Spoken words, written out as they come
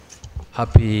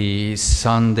Happy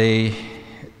Sunday,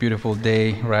 beautiful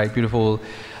day, right? Beautiful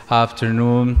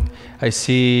afternoon. I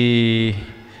see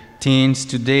teens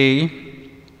today,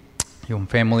 young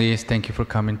families, thank you for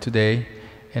coming today,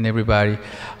 and everybody.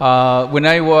 When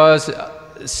I was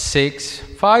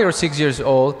 5 or 6 years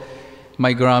old,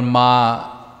 my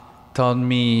grandma taught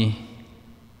me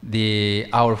the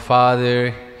Our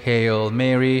Father, Hail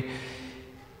Mary,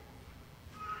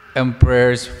 and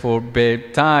prayers for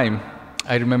bedtime.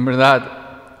 I remember that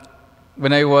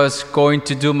when I was going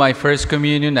to do my first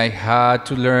communion, I had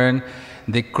to learn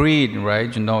the creed,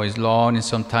 right? You know, it's long and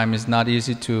sometimes it's not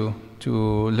easy to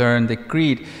learn the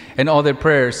creed and other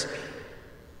prayers.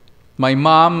 My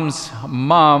mom's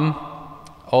mom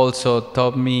also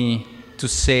taught me to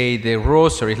say the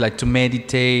rosary, like to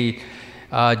meditate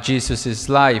Jesus'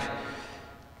 life.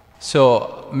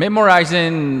 So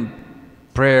memorizing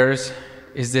prayers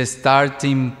is the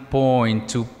starting point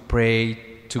to pray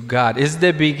to God. It's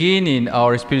the beginning of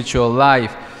our spiritual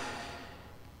life.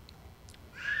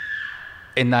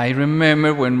 And I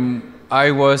remember when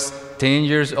I was 10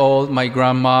 years old, my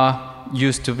grandma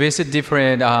used to visit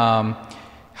different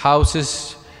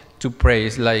houses to pray.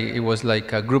 It was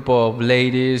like a group of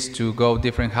ladies to go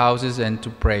different houses and to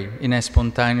pray in a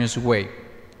spontaneous way.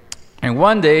 And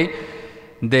one day,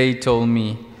 they told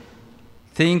me,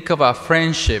 think of a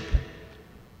friendship.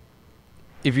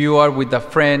 If you are with a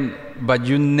friend, but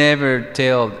you never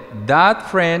tell that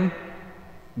friend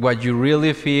what you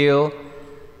really feel,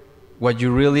 what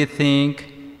you really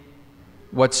think,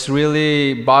 what's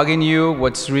really bugging you,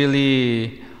 what's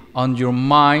really on your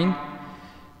mind,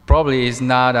 probably is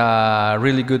not a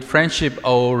really good friendship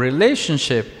or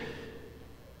relationship.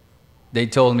 They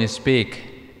told me, speak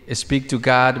to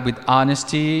God with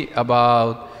honesty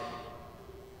about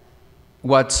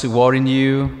what's worrying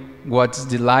you, what's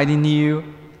delighting you.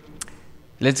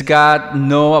 Let God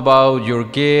know about your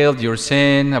guilt, your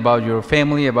sin, about your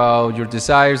family, about your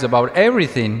desires, about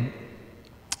everything.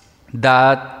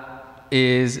 That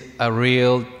is a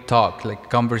real talk, like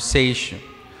conversation.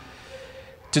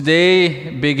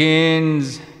 Today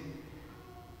begins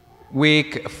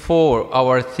week 4,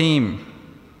 our theme,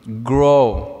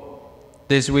 grow.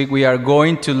 This week we are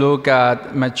going to look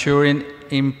at maturing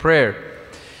in prayer.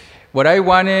 What I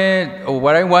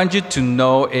want you to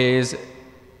know is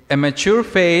a mature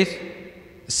faith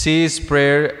sees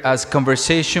prayer as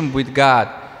conversation with God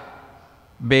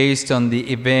based on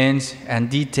the events and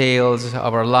details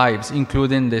of our lives,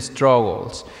 including the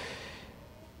struggles.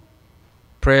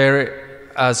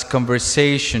 Prayer as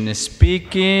conversation,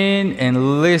 speaking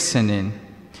and listening.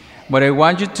 What I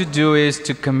want you to do is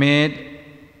to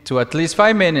commit to at least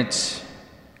 5 minutes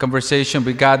conversation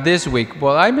with God this week.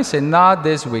 Well, I may say not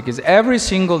this week, it's every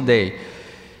single day.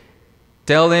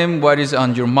 Tell Him what is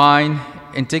on your mind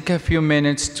and take a few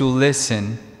minutes to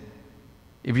listen.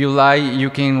 If you like, you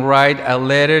can write a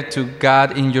letter to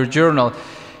God in your journal.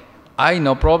 I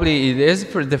know probably it is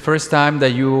for the first time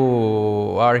that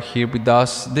you are here with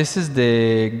us. This is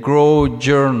the Grow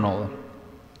Journal.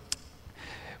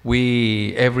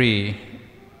 We every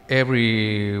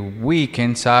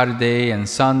weekend, Saturday and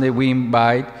Sunday, we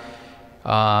invite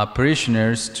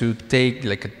parishioners to take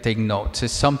notes.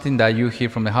 It's something that you hear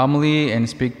from the homily and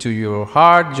speak to your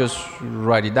heart. Just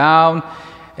write it down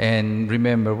and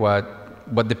remember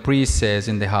what the priest says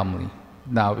in the homily.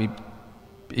 Now,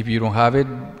 if you don't have it,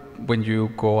 when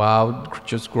you go out,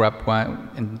 just grab one,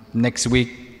 and next week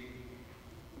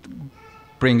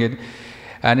bring it.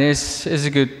 And it's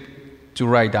good to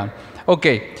write down.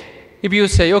 Okay, if you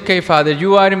say, okay, Father,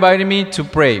 you are inviting me to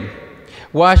pray.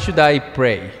 Why should I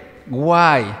pray?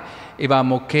 Why? If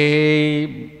I'm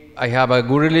okay, I have a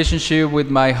good relationship with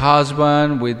my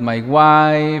husband, with my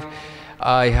wife,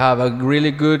 I have a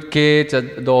really good kids,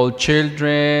 adult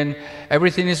children,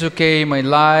 everything is okay in my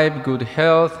life, good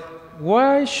health.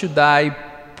 Why should I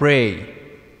pray?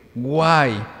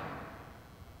 Why?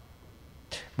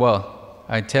 Well,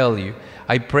 I tell you,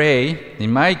 I pray,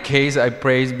 in my case, I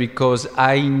pray because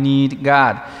I need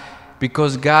God.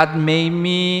 Because God made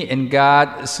me and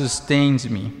God sustains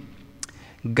me.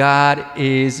 God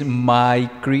is my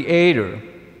creator.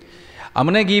 I'm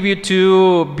going to give you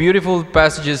 2 beautiful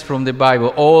passages from the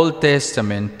Bible, Old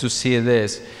Testament, to see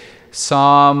this.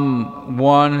 Psalm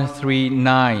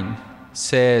 139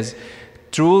 says,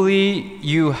 truly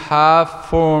you have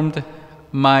formed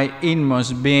my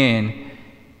inmost being.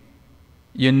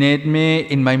 You knit me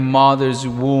in my mother's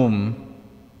womb.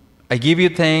 I give you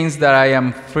thanks that I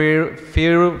am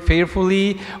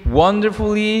fearfully,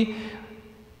 wonderfully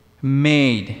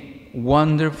made.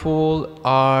 Wonderful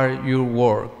are your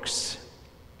works.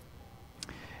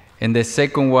 And the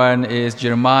second one is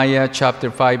Jeremiah chapter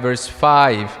 5, verse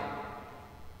 5.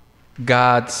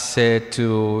 God said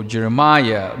to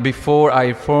Jeremiah, before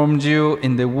I formed you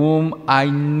in the womb, I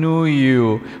knew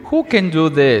you. Who can do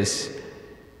this?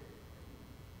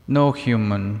 No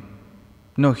human.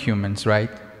 No humans,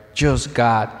 right? Just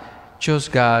God.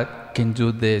 Just God can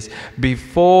do this.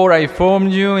 Before I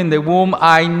formed you in the womb,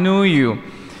 I knew you.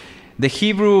 The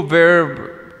Hebrew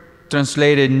verb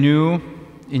translated knew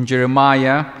in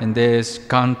Jeremiah, in this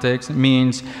context,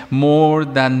 means more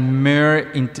than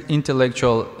mere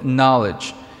intellectual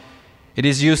knowledge. It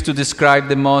is used to describe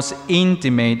the most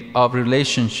intimate of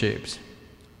relationships.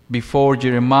 Before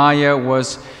Jeremiah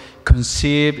was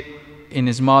conceived in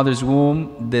his mother's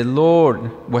womb, the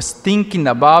Lord was thinking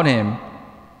about him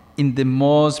in the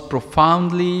most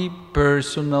profoundly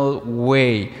personal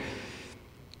way.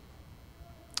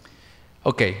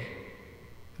 Okay,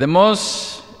 the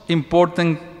most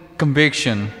important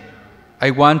conviction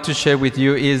I want to share with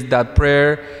you is that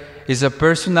prayer is a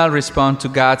personal response to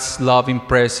God's loving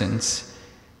presence.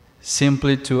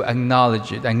 Simply to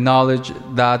acknowledge it, acknowledge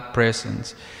that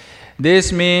presence.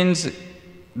 This means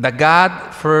that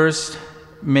God first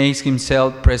makes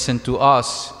himself present to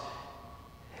us.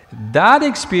 That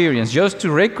experience, just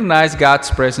to recognize God's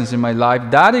presence in my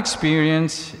life, that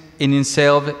experience in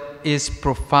itself is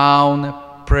profound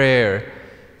prayer.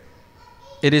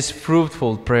 It is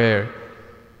fruitful prayer.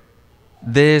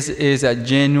 This is a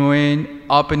genuine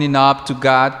opening up to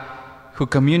God who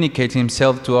communicates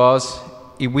himself to us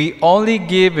if we only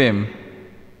give him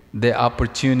the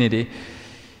opportunity.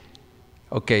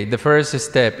 Okay, the first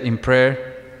step in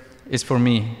prayer is for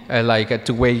me. I like it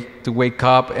to wake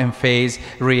up and face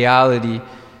reality,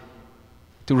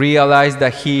 to realize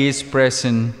that he is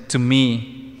present to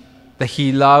me, that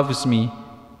he loves me,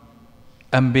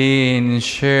 and being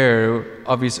share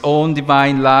of his own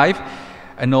divine life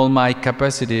and all my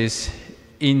capacities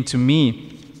into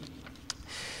me.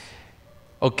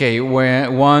 Okay,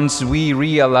 once we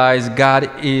realize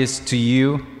God is to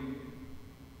you,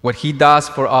 what he does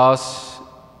for us,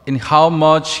 and how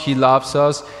much he loves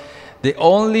us, the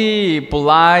only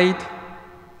polite,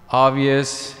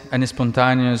 obvious, and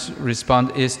spontaneous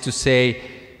response is to say,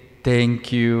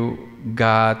 thank you,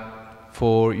 God,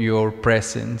 for your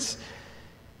presence.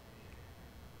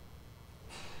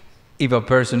 If a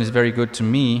person is very good to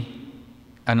me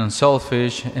and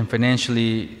unselfish and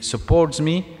financially supports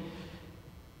me,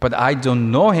 but I don't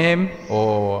know him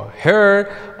or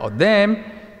her or them,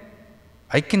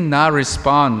 I cannot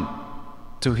respond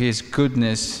to his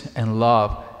goodness and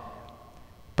love.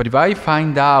 But if I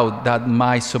find out that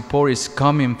my support is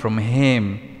coming from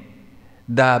him,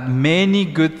 that many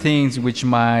good things which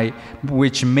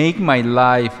make my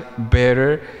life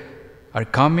better are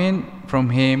coming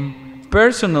from him,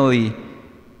 personally,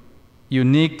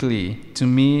 uniquely to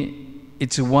me,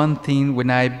 it's one thing when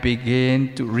I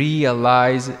begin to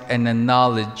realize and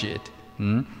acknowledge it.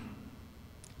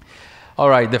 All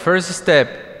right, the first step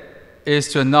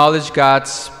is to acknowledge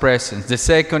God's presence. The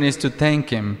second is to thank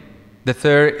him. The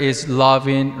third is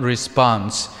loving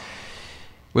response.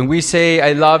 When we say,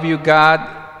 I love you, God,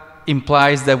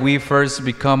 implies that we first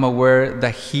become aware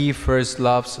that he first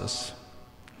loves us.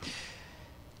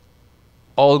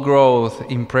 All growth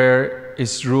in prayer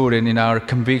is rooted in our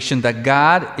conviction that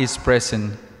God is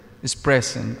present,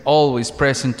 always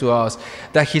present to us,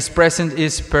 that his presence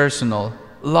is personal,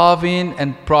 loving,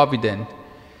 and provident,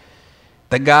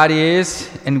 that God is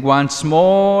and wants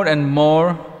more and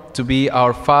more to be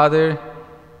our Father,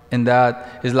 and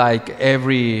that is like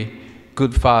every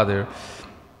good father.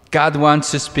 God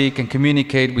wants to speak and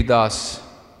communicate with us.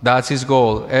 That's his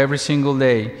goal every single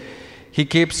day. He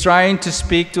keeps trying to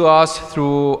speak to us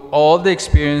through all the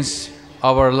experience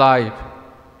of our lives,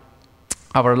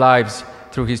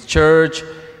 through his church,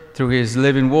 through his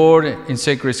living word in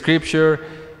sacred scripture,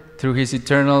 through his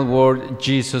eternal word,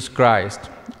 Jesus Christ,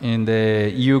 in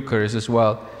the Eucharist as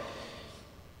well.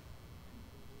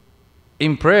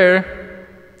 In prayer,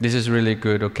 this is really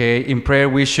good, okay? In prayer,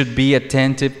 we should be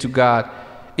attentive to God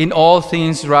in all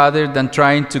things rather than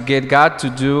trying to get God to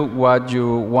do what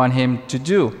you want him to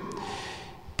do.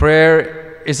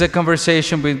 Prayer is a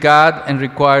conversation with God and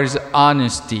requires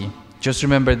honesty. Just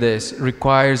remember this,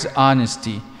 requires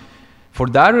honesty. For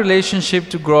that relationship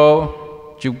to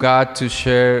grow, you've got to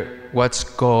share what's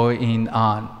going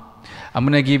on. I'm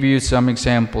going to give you some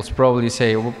examples. Probably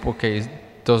say, okay, it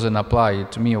doesn't apply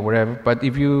to me or whatever. But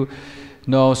if you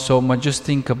know so much, just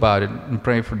think about it and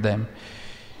pray for them.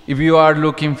 If you are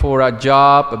looking for a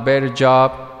job, a better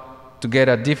job, to get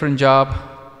a different job,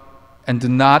 and do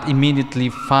not immediately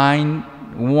find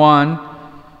one,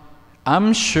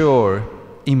 I'm sure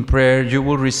in prayer, you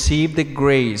will receive the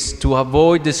grace to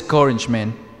avoid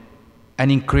discouragement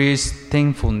and increase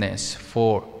thankfulness.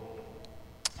 For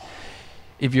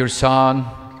if your son,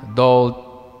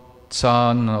 adult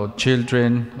son or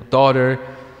children, or daughter,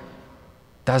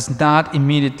 does not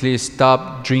immediately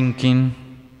stop drinking,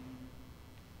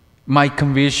 my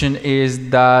conviction is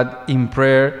that in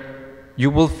prayer you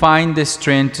will find the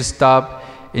strength to stop,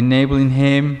 enabling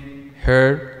him,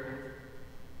 her,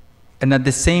 and at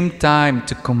the same time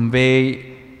to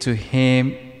convey to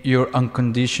him your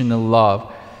unconditional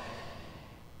love.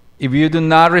 If you do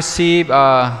not receive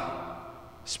a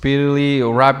speedily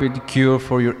or rapid cure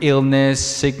for your illness,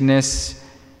 sickness,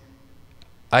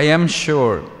 I am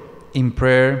sure in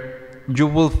prayer you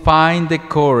will find the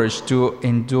courage to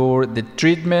endure the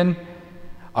treatment,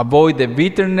 avoid the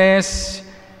bitterness,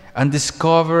 and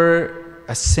discover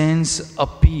a sense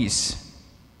of peace,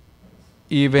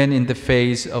 even in the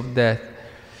face of death.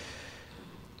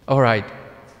 All right,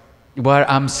 why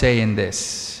I'm saying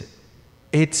this,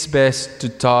 it's best to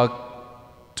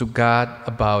talk to God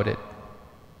about it.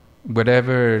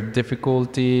 Whatever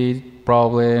difficulty,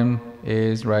 problem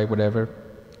is, right, whatever.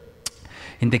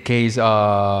 In the case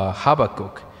of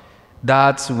Habakkuk,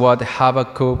 that's what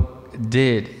Habakkuk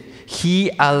did.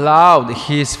 He allowed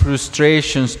his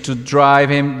frustrations to drive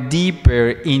him deeper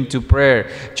into prayer.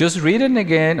 Just read it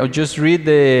again, or just read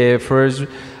the first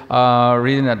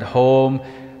reading at home,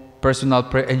 personal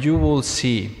prayer, and you will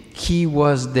see he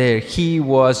was there. He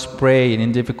was praying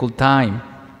in difficult time.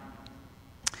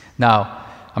 Now,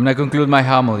 I'm going to conclude my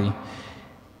homily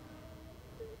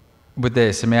with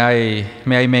this. May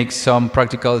I make some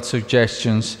practical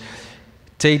suggestions?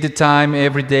 Take the time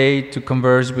every day to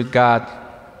converse with God.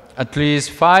 At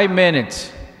least 5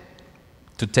 minutes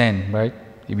to 10, right?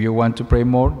 If you want to pray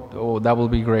more, oh, that will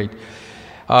be great.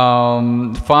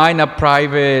 Find a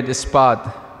private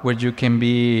spot where you can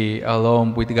be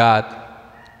alone with God.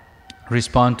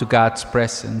 Respond to God's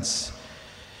presence.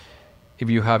 If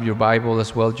you have your Bible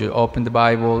as well, you open the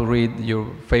Bible, read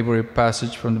your favorite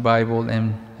passage from the Bible,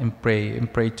 and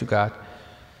pray to God.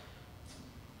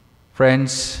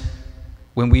 Friends,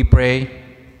 when we pray,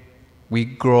 we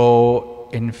grow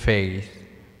in faith.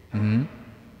 In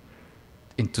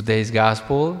today's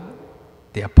gospel,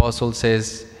 the apostle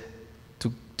says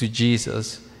to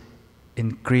Jesus,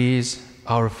 increase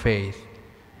our faith.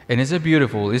 And it's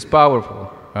it's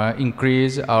powerful.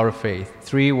 Increase our faith.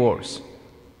 3 words.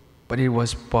 But it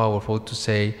was powerful to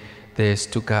say this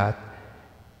to God,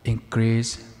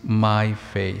 increase my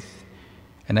faith.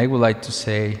 And I would like to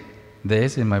say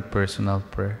this in my personal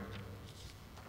prayer.